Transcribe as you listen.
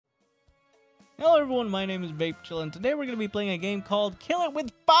Hello everyone, my name is VapeChilla, and today we're going to be playing a game called Kill It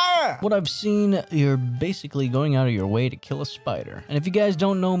With Fire! What I've seen, you're basically going out of your way to kill a spider. And if you guys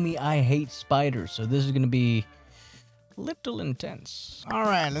don't know me, I hate spiders, so this is going to be a little intense.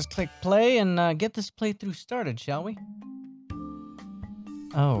 Alright, let's click play and get this playthrough started, shall we?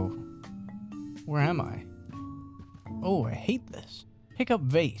 Oh. Where am I? Oh, I hate this. Pick up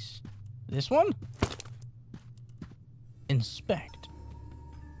vase. This one? Inspect.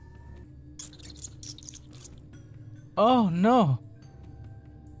 Oh no.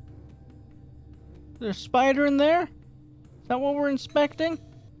 There's a spider in there? Is that what we're inspecting?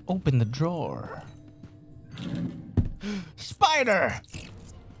 Open the drawer. Spider!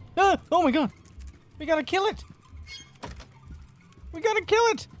 Oh my god. We gotta kill it. We gotta kill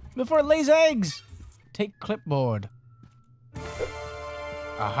it before it lays eggs. Take clipboard.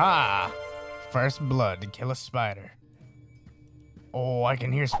 Aha! First blood to kill a spider. Oh, I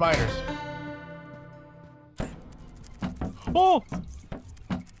can hear spiders. Oh!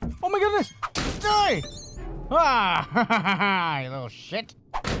 Oh my goodness! Die! Ah! You little shit.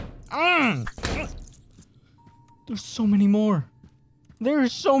 There's so many more.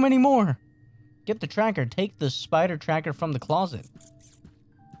 There's so many more. Get the tracker. Take the spider tracker from the closet.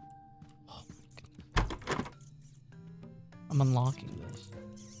 Oh, I'm unlocking this.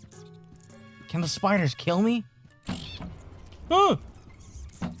 Can the spiders kill me? Oh!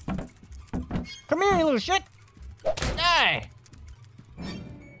 Come here, you little shit! Die!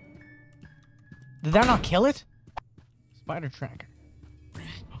 Did that not kill it? Spider tracker.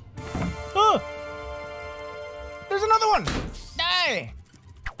 Oh! There's another one! Die!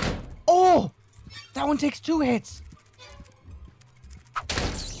 Oh! That one takes 2 hits.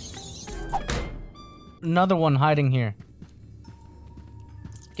 Another one hiding here.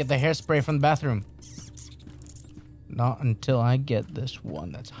 Get the hairspray from the bathroom. Not until I get this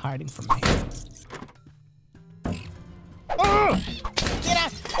one that's hiding from me. Oh! Get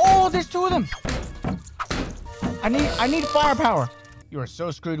out! Oh, there's 2 of them. I need firepower. You are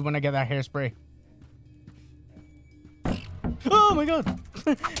so screwed when I get that hairspray. Oh my god!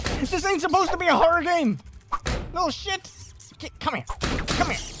 This ain't supposed to be a horror game. Little shit. Come here. Come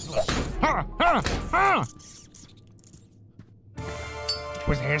here.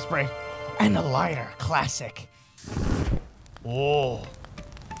 Where's the hairspray? And the lighter. Classic. Oh.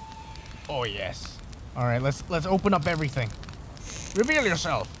 Oh yes. All right, let's open up everything. Reveal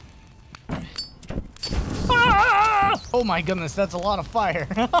yourself. Ah! Oh my goodness, that's a lot of fire.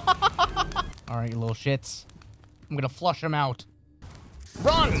 All right, you little shits. I'm gonna flush them out.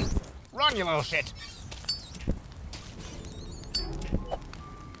 Run! Run, you little shit.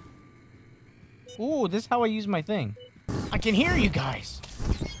 Ooh, this is how I use my thing. I can hear you guys.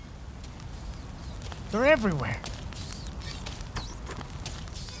 They're everywhere.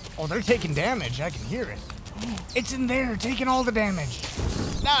 Oh, they're taking damage. I can hear it. It's in there, taking all the damage.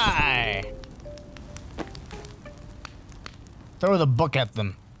 Die! Throw the book at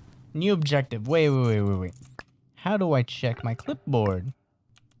them. New objective. Wait. How do I check my clipboard?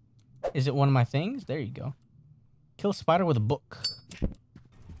 Is it one of my things? There you go. Kill spider with a book.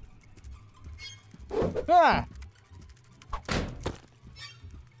 Ah!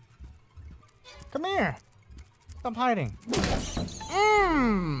 Come here. Stop hiding.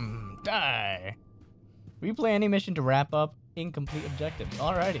 Die. Replay any mission to wrap up incomplete objectives.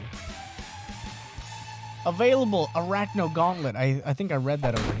 Alrighty. Available Arachno Gauntlet. I think I read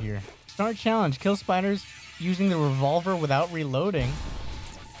that over here. Start challenge. Kill spiders using the revolver without reloading.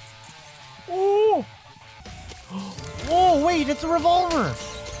 Ooh. Oh, wait, it's a revolver.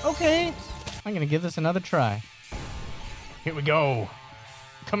 Okay. I'm gonna give this another try. Here we go.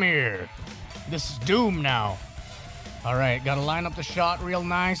 Come here. This is Doom now. Alright, gotta line up the shot real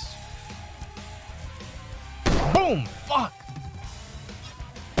nice. Boom! Fuck!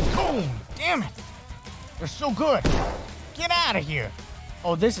 Boom! Damn it! They're so good! Get out of here!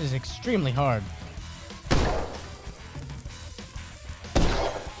 Oh, this is extremely hard.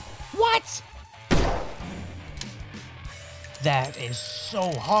 What? That is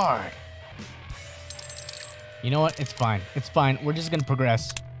so hard. You know what? It's fine. It's fine. We're just gonna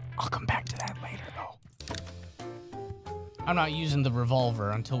progress. I'll come back to that later, though. I'm not using the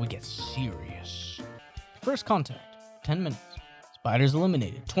revolver until we get serious. First contact, 10 minutes. Spiders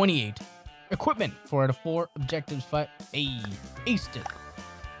eliminated, 28. Equipment, 4 out of 4. Objectives, 5. Ayy, aced it.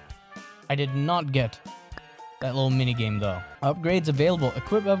 I did not get that little mini game though. Upgrades available.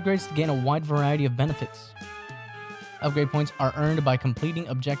 Equip upgrades to gain a wide variety of benefits. Upgrade points are earned by completing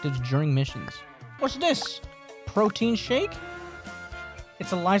objectives during missions. What's this? Protein shake?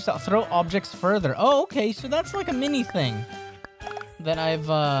 It's a lifestyle. Throw objects further. Oh, okay, so that's like a mini thing. that I've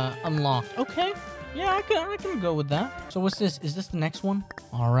unlocked. Okay. Yeah, I can go with that. So what's this? Is this the next one?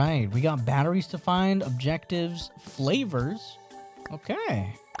 All right. We got batteries to find, objectives, flavors.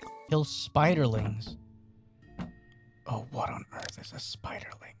 Okay. Kill spiderlings. Oh, what on earth is a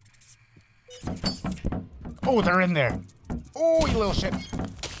spiderling? Oh, they're in there. Oh, you little shit.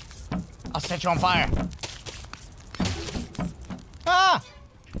 I'll set you on fire. Ah!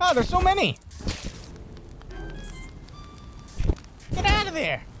 Oh, there's so many. Get out of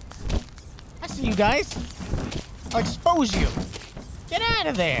there. I see you guys. I'll expose you. Get out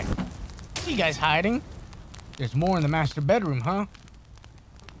of there. I see you guys hiding. There's more in the master bedroom, huh?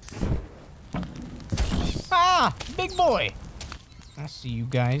 Ah! Big boy. I see you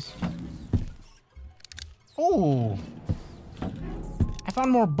guys. Oh. I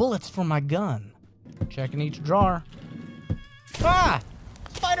found more bullets for my gun. Checking each drawer. Ah!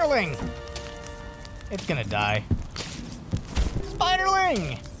 Spiderling! It's gonna die.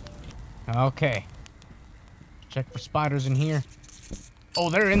 Spiderling! Okay. Check for spiders in here. Oh,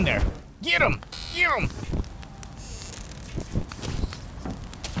 they're in there. Get them! Get them!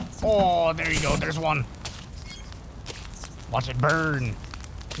 Oh, there you go. There's one. Watch it burn.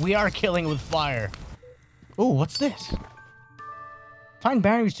 We are killing with fire. Oh, what's this? Find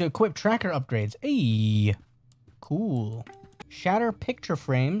batteries to equip tracker upgrades. Hey, cool. Shatter picture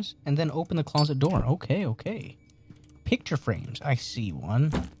frames and then open the closet door. Okay, okay. Picture frames. I see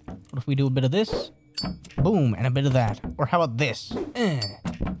one. What if we do a bit of this? Boom, and a bit of that. Or how about this?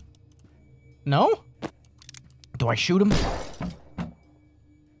 No? Do I shoot him?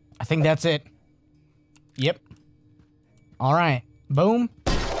 I think that's it. Yep. All right. Boom.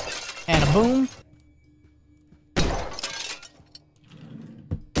 And a boom.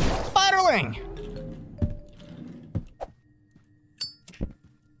 Spiderling!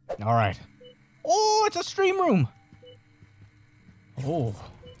 All right. Oh, it's a stream room. Oh.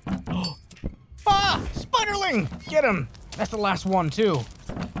 Ah! Spiderling! Get him! That's the last one, too.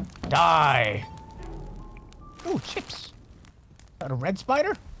 Die. Ooh, chips. Is that a red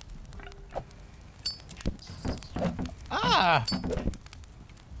spider? Ah!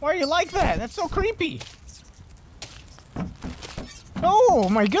 Why are you like that? That's so creepy. Oh,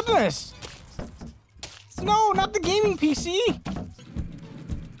 my goodness! No, not the gaming PC!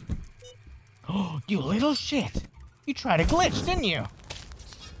 Oh, you little shit. You tried to glitch, didn't you?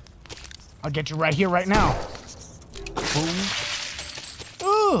 I'll get you right here, right now. Boom.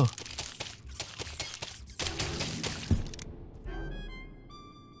 Ooh!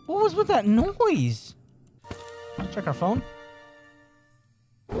 What was with that noise? Let's check our phone.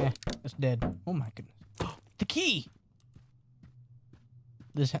 Eh, it's dead. Oh my goodness. The key!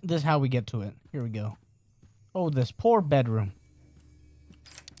 This is how we get to it. Here we go. Oh, this poor bedroom.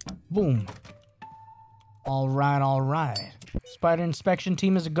 Boom. All right, all right. Spider inspection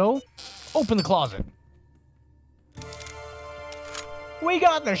team is a go. Open the closet. We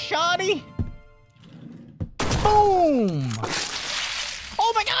got the shoddy. Boom.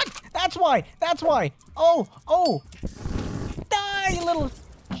 Oh my god. That's why. That's why. Oh, oh. Die, you little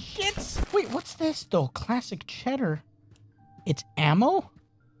shits. Wait, what's this though? Classic cheddar. It's ammo?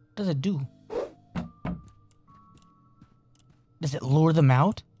 What does it do? Does it lure them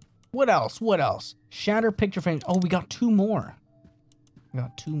out? What else? What else? Shatter picture frames. Oh, we got two more. We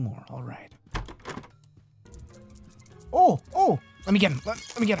got two more. All right. Oh, oh. Let me get him.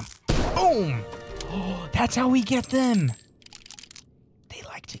 Let me get him. Boom. Oh, that's how we get them. They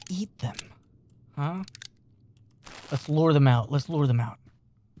like to eat them. Huh? Let's lure them out. Let's lure them out.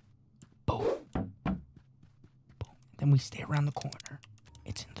 Boom. Boom. Then we stay around the corner.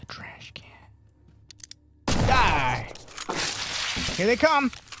 It's in the trash can. Die. Here they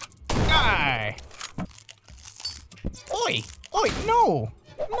come. Die. Oi. Oi. No.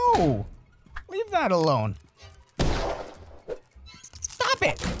 No. Leave that alone. Stop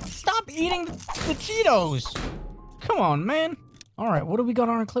it. Stop eating the Cheetos. Come on, man. All right. What do we got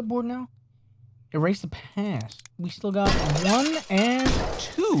on our clipboard now? Erase the past. We still got 1 and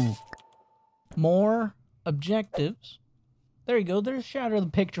 2 more objectives. There you go. There's shatter the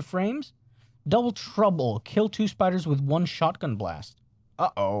picture frames. Double trouble. Kill 2 spiders with 1 shotgun blast.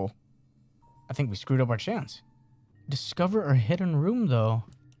 Uh-oh. I think we screwed up our chance. Discover a hidden room, though.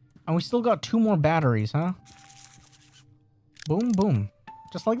 And we still got 2 more batteries, huh? Boom, boom.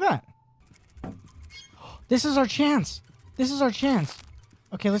 Just like that. This is our chance. This is our chance.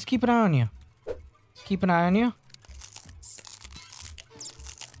 Okay, let's keep an eye on you. Let's keep an eye on you.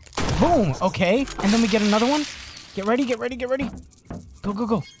 Boom. Okay. And then we get another one. Get ready, get ready, get ready. Go, go,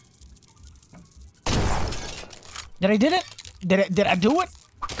 go. Did I did it? Did I do it?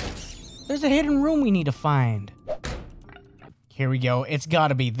 There's a hidden room we need to find. Here we go. It's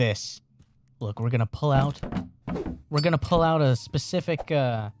gotta be this. Look, we're gonna pull out a specific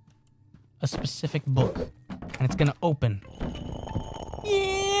book, and it's gonna open.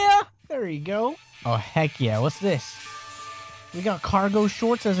 Yeah! There you go. Oh, heck yeah. What's this? We got cargo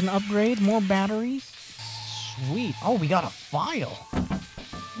shorts as an upgrade. More batteries. Sweet. Oh, we got a file.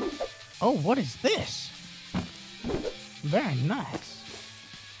 Oh, what is this? Very nice.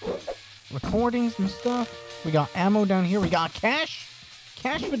 Recordings and stuff. We got ammo down here. We got cash.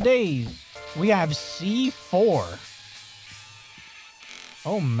 Cash for days. We have C4.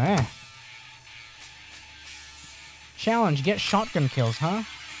 Oh, man. Challenge, get shotgun kills, huh?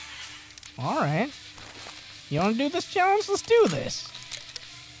 Alright. You want to do this challenge? Let's do this.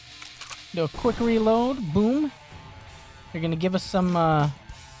 Do a quick reload. Boom. You're going to give us some,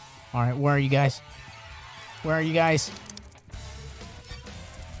 Alright, where are you guys? Where are you guys?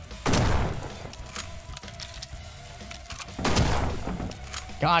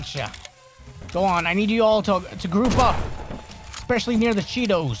 Gotcha. Go on, I need you all to group up. Especially near the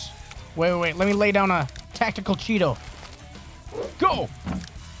Cheetos. Wait, let me lay down a tactical Cheeto. Go!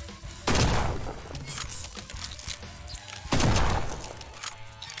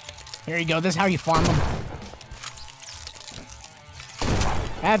 Here you go, this is how you farm them.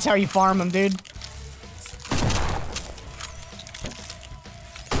 That's how you farm them, dude.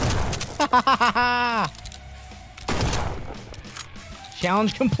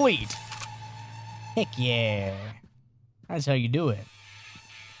 Challenge complete. Heck yeah. That's how you do it.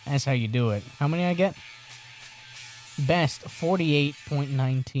 That's how you do it. How many I get? Best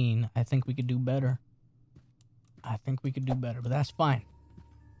 48.19. I think we could do better. But that's fine.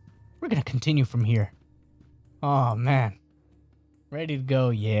 We're gonna continue from here. Oh, man. Ready to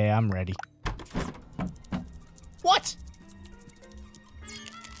go? Yeah, I'm ready. What?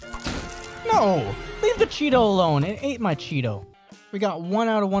 No! Leave the Cheeto alone. It ate my Cheeto. We got 1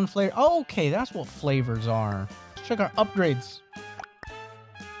 out of 1 flavor. Oh, okay, that's what flavors are. Let's check our upgrades.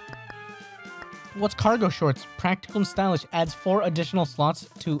 What's cargo shorts? Practical and stylish. Adds 4 additional slots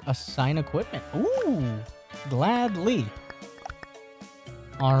to assign equipment. Ooh, gladly.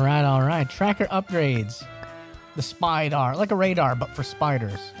 All right. Tracker upgrades. The Spydar, like a radar, but for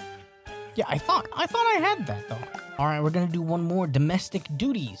spiders. Yeah, I thought I had that though. All right, we're gonna do one more. Domestic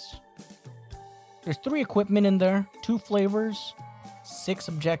duties. There's 3 equipment in there, 2 flavors, 6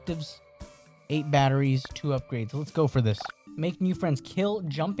 objectives, 8 batteries, 2 upgrades. Let's go for this. Make new friends. Kill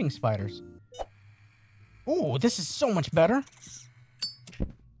jumping spiders. Ooh, this is so much better.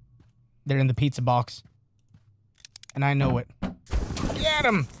 They're in the pizza box. And I know it. Get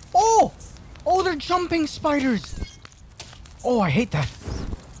them! Oh! Oh, they're jumping spiders! Oh, I hate that.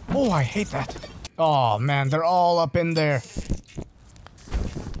 Oh, man, they're all up in there.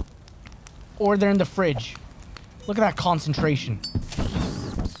 Or they're in the fridge. Look at that concentration.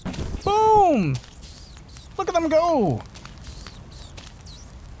 Boom! Look at them go!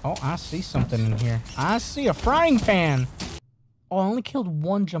 Oh, I see something in here. I see a frying pan! Oh, I only killed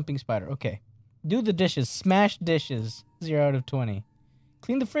 1 jumping spider. Okay. Do the dishes. Smash dishes. 0 out of 20.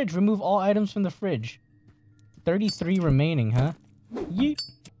 Clean the fridge. Remove all items from the fridge. 33 remaining, huh? Yeet.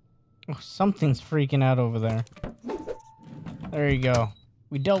 Oh, something's freaking out over there. There you go.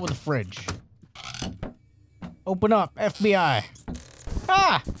 We dealt with the fridge. Open up, FBI.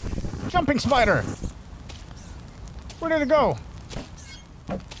 Ah! Jumping spider! Where did it go?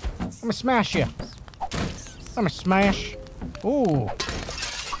 Let me smash you. Let me smash. Ooh.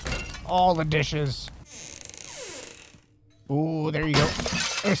 All the dishes. Ooh, there you go.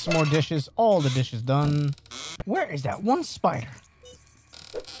 There's some more dishes. All the dishes done. Where is that one spider?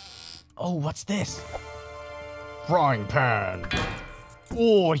 Oh, what's this? Frying pan.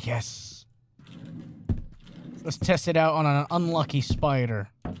 Oh, yes. Let's test it out on an unlucky spider.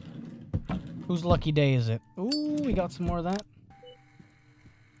 Whose lucky day is it? Ooh, we got some more of that.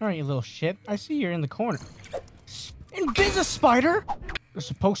 Alright, you little shit. I see you're in the corner. Invisa spider? There's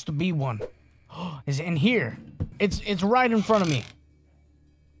supposed to be one. Is it in here? It's right in front of me.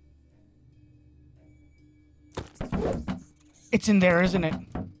 It's in there, isn't it?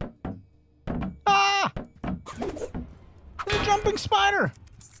 Ah! The jumping spider!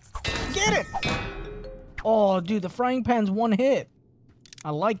 Get it! Oh, dude, the frying pan's 1 hit.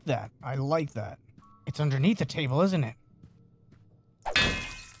 I like that. It's underneath the table, isn't it?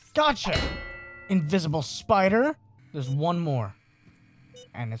 Gotcha! Invisible spider. There's 1 more.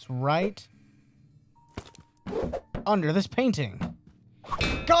 And it's right under this painting.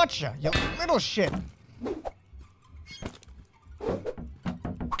 Gotcha, you little shit.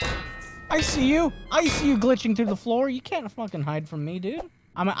 I see you glitching through the floor. You can't fucking hide from me, dude.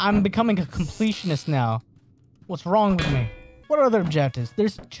 I'm becoming a completionist now. What's wrong with me? What are other objectives?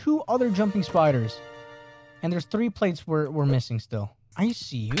 There's 2 other jumping spiders. And there's 3 plates we're missing still. I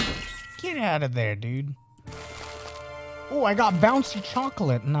see you. Get out of there, dude. Oh, I got bouncy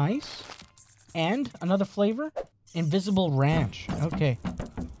chocolate. Nice. And another flavor? Invisible ranch. Okay.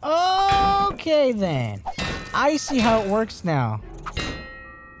 Okay, then. I see how it works now.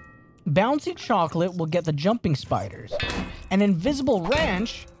 Bouncy chocolate will get the jumping spiders. And invisible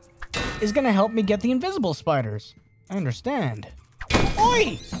ranch is going to help me get the invisible spiders. I understand.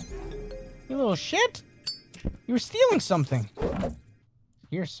 Oi! You little shit. You were stealing something.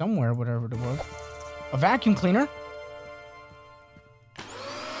 Here somewhere, whatever it was. A vacuum cleaner.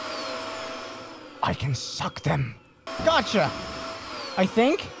 I can suck them. Gotcha. I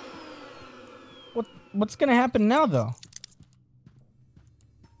think. What's gonna happen now, though?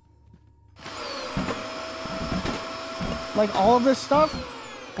 Like all of this stuff?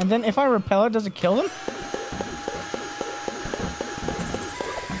 And then if I repel it, does it kill them?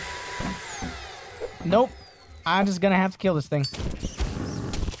 Nope. I'm just gonna have to kill this thing.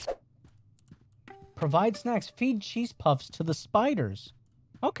 Provide snacks. Feed cheese puffs to the spiders.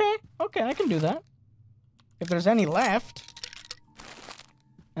 Okay, I can do that. If there's any left.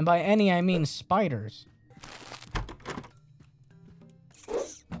 And by any, I mean spiders.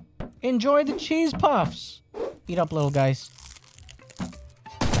 Enjoy the cheese puffs. Eat up, little guys.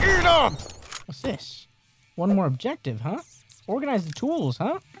 Eat up! What's this? One more objective, huh? Organize the tools,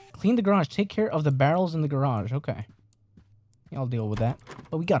 huh? Clean the garage. Take care of the barrels in the garage. Okay. Yeah, I'll deal with that.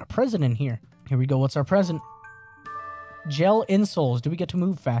 But we got a present in here. Here we go. What's our present? Gel insoles. Do we get to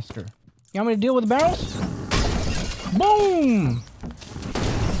move faster? You want me to deal with the barrels? Boom!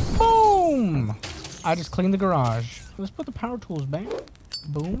 Boom! I just cleaned the garage. Let's put the power tools back.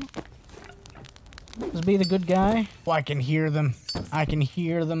 Boom. Let's be the good guy. Oh, I can hear them. I can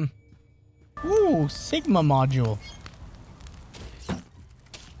hear them. Ooh, Sigma module.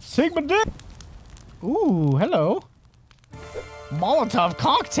 Sigma dick. Ooh, hello. Molotov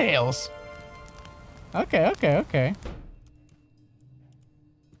cocktails. Okay.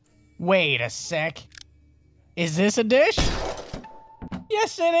 Wait a sec. Is this a dish?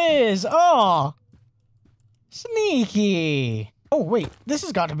 Yes, it is. Oh, sneaky. Oh, wait. This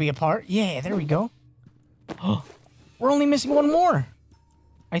has got to be a part. Yeah, there we go. We're only missing one more.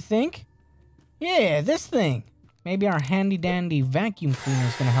 I think. Yeah, this thing. Maybe our handy-dandy vacuum cleaner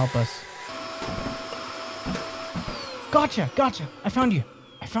is going to help us. Gotcha. I found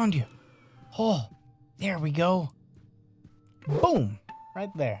you. Oh, there we go. Boom. Right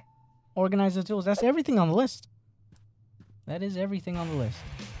there. Organize the tools. That's everything on the list. That is everything on the list.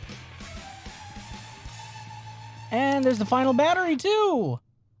 And there's the final battery, too.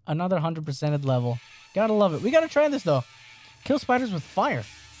 Another 100%ed level. Gotta love it. We gotta try this, though. Kill spiders with fire.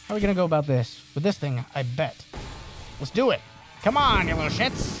 How are we gonna go about this? With this thing, I bet. Let's do it. Come on, you little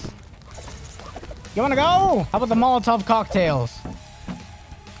shits. You wanna go? How about the Molotov cocktails?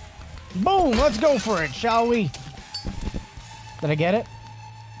 Boom, let's go for it, shall we? Did I get it?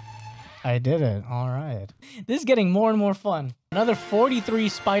 I did it. All right. This is getting more and more fun. Another 43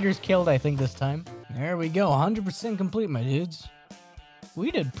 spiders killed, I think, this time. There we go. 100% complete, my dudes.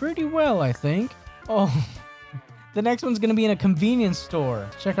 We did pretty well, I think. Oh, the next one's going to be in a convenience store.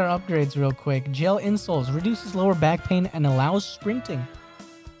 Check our upgrades real quick. Gel insoles. Reduces lower back pain and allows sprinting.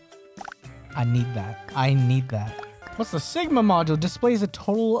 I need that. What's the Sigma module? Displays a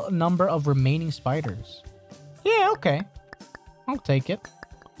total number of remaining spiders. Yeah, okay. I'll take it.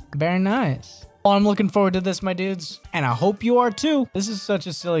 Very nice. Well, I'm looking forward to this, my dudes. And I hope you are too. This is such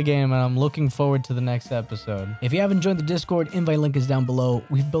a silly game, and I'm looking forward to the next episode. If you haven't joined the Discord, invite link is down below.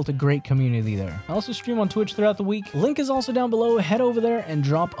 We've built a great community there. I also stream on Twitch throughout the week. Link is also down below. Head over there and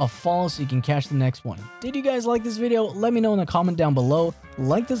drop a follow so you can catch the next one. Did you guys like this video? Let me know in the comment down below.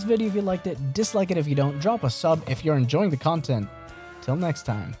 Like this video if you liked it. Dislike it if you don't. Drop a sub if you're enjoying the content. Till next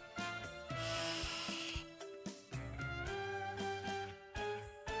time.